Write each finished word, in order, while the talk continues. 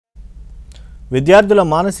విద్యార్థుల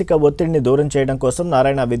మానసిక ఒత్తిడిని దూరం చేయడం కోసం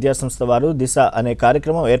నారాయణ విద్యా సంస్థ వారు దిశ అనే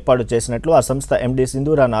కార్యక్రమం ఏర్పాటు చేసినట్లు ఆ సంస్థ ఎండీ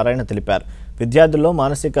సింధూర నారాయణ తెలిపారు. విద్యార్థుల్లో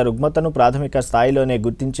మానసిక రుగ్మతను ప్రాథమిక స్థాయిలోనే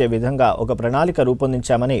గుర్తించే విధంగా ఒక ప్రణాళిక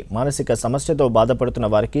రూపొందించామని, మానసిక సమస్యతో బాధపడుతున్న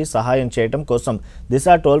వారికి సహాయం చేయడం కోసం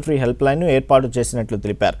దిశ టోల్ ఫ్రీ హెల్ప్ లైన్ను ఏర్పాటు చేసినట్లు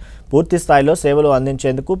తెలిపారు. పూర్తి స్థాయిలో సేవలు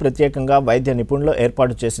అందించేందుకు ప్రత్యేకంగా వైద్య నిపుణులు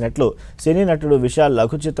ఏర్పాటు చేసినట్లు సినీ నటుడు విశాల్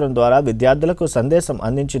లఘు చిత్రం ద్వారా విద్యార్థులకు సందేశం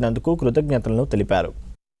అందించినందుకు కృతజ్ఞతలను తెలిపారు.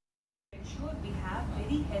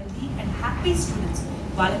 హ్యాపీ స్టూడెంట్స్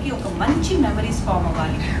వాళ్ళకి ఒక మంచి మెమరీస్ ఫామ్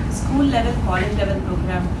అవ్వాలి. School level, college level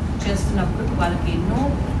programme చేస్తున్నప్పుడు వాళ్ళకి ఎన్నో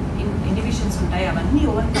ఇన్హిబిషన్స్ ఉంటాయి, అవన్నీ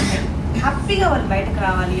ఓవర్కమ్ అయ్యి హ్యాపీగా వాళ్ళు బయటకు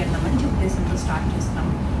రావాలి అన్న మంచి ఉద్దేశంతో స్టార్ట్ చేస్తున్నాం.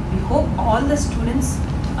 We hope all the students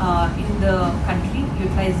in the country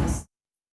utilize this.